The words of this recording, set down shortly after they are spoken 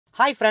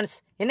Hi friends,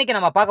 இன்னைக்கு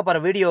நம்ம பார்க்க போற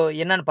வீடியோ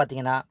என்னன்னு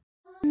பாத்தீங்கன்னா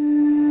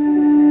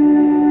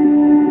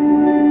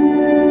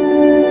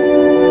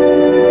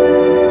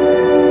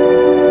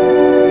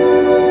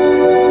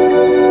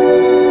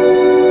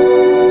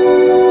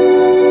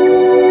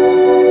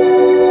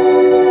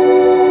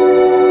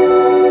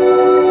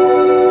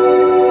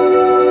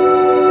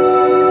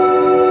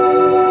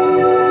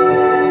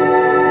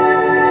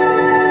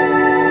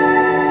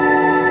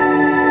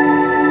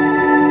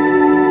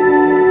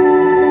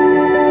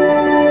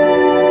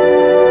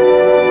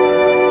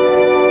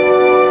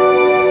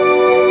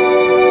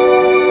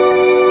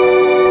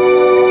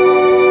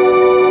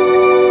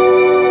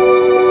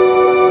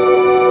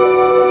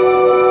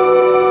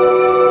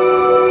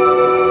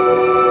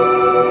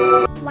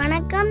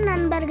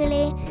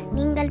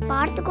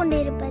பார்த்து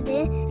கொண்டிருப்பது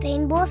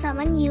ரெயின்போ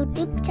 7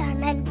 யூடியூப்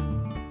சேனல்.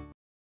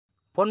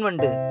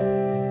 பொன்வண்டு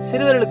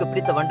சிறுவர்களுக்கு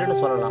பிடித்த வண்டுன்னு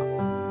சொல்லலாம்.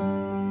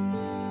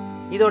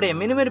 இதோடைய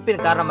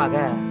மினுமினுப்பின்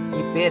காரணமாக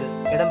இப்பேர்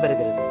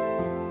இடம்பெறுகிறது.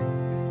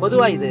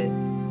 பொதுவாக இது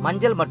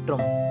மஞ்சள்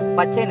மற்றும்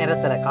பச்சை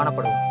நிறத்தில்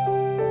காணப்படும்.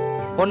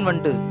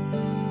 பொன்வண்டு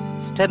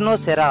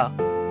ஸ்டெர்னோசெரா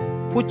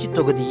பூச்சி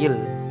தொகுதியில்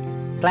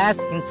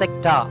கிளாஸ்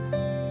இன்செக்டா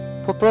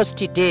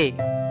புப்ரோஸ்டிடே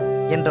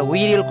என்ற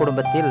உயிரியல்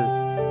குடும்பத்தில்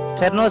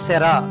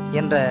ஸ்டெர்னோசெரா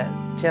என்ற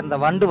சேர்ந்த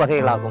வண்டு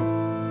வகைகளாகும்.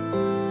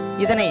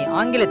 இதனை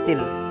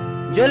ஆங்கிலத்தில்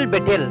ஜுவல்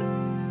பெட்டெல்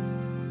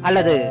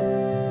அல்லது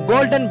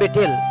கோல்டன்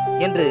பெட்டெல்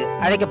என்று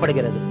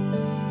அழைக்கப்படுகிறது.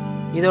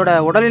 இதோட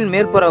உடலின்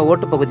மேற்புற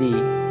ஓட்டுப்பகுதி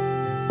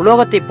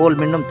உலோகத்தை போல்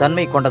மின்னும்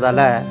தன்மை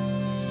கொண்டதால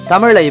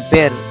தமிழில்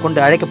இப்பேர்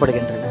கொண்டு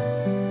அழைக்கப்படுகின்றன.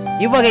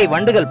 இவ்வகை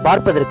வண்டுகள்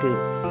பார்ப்பதற்கு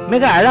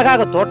மிக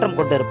அழகாக தோற்றம்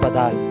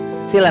கொண்டிருப்பதால்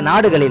சில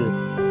நாடுகளில்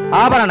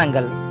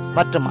ஆபரணங்கள்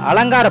மற்றும்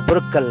அலங்கார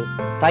பொருட்கள்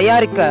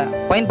தயாரிக்க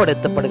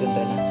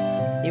பயன்படுத்தப்படுகின்றன.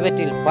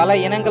 இவற்றில் பல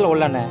இனங்கள்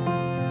உள்ளன.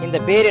 இந்த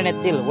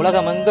பேரினத்தில்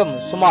உலகமெங்கும்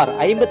சுமார்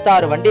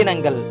 56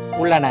 வண்டினங்கள்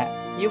உள்ளன.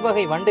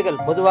 இவ்வகை வண்டுகள்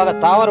பொதுவாக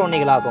தாவர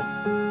உண்ணிகளாகும்.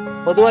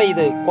 பொதுவாக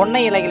இது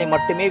கொன்னை இலைகளை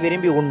மட்டுமே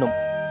விரும்பி உண்ணும்.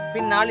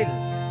 பின்னாளில்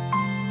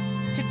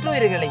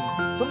சிற்றுயிர்களை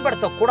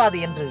துன்படுத்தக்கூடாது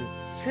என்று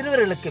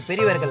சிறுவர்களுக்கு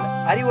பெரியவர்கள்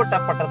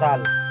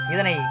அறிவூட்டப்பட்டதால்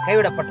இதனை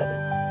கைவிடப்பட்டது.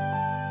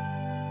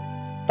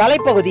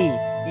 தலைப்பகுதி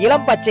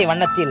இளம் பச்சை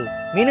வண்ணத்தில்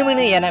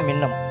மினுமினு என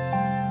மின்னும்.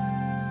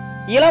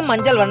 இளம்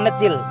மஞ்சள்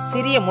வண்ணத்தில்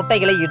சிறிய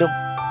முட்டைகளை இடும்.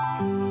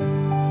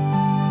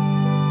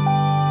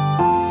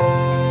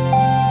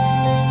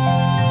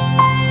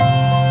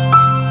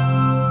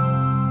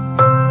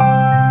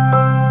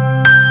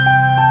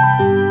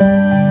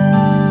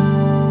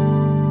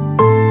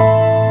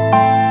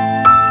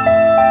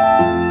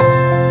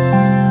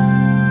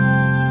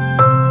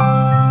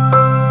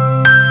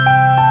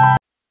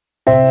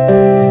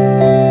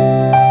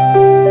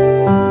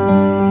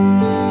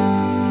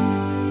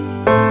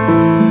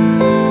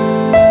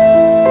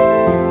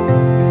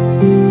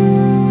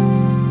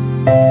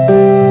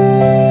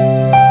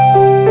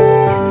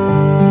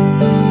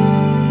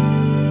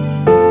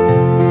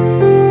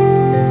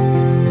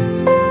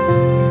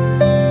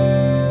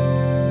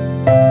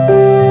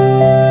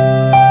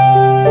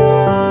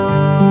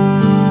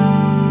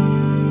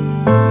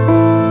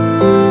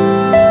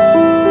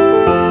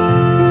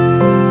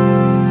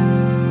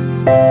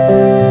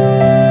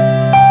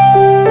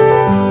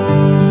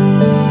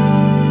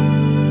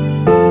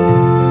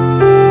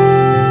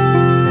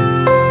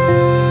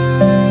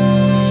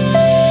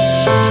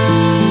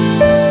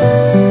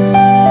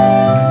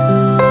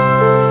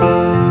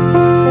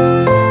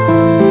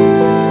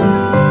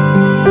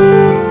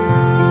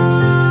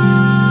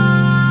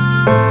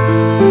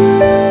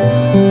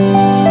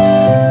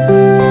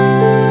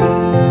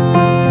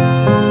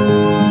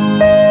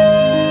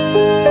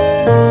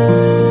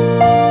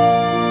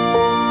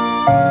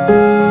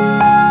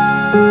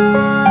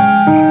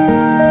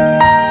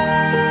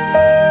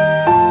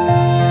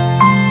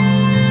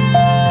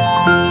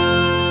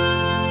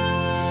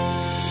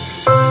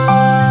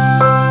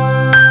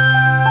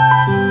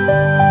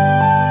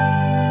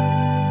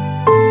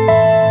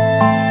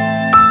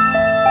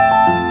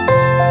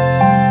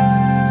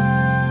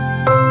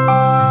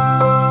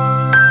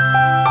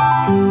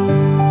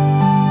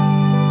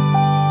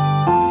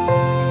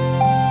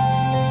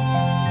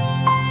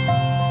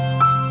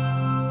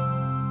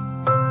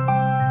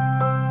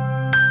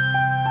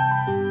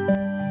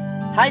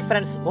 ஹாய்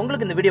ஃப்ரெண்ட்ஸ்,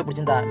 உங்களுக்கு இந்த வீடியோ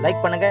பிடிச்சிருந்தா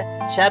லைக் பண்ணுங்க,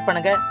 ஷேர்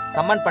பண்ணுங்க,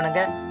 கமெண்ட்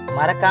பண்ணுங்க,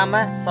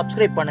 மறக்காம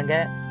சப்ஸ்கிரைப் பண்ணுங்க.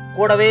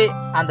 கூடவே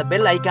அந்த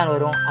பெல் ஐக்கான்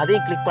வரும்,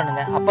 அதையும் கிளிக்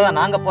பண்ணுங்க. அப்பதான்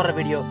நாங்க போடுற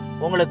வீடியோ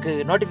உங்களுக்கு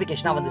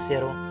நோட்டிபிகேஷனா வந்து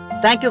சேரும்.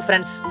 Thank you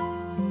friends.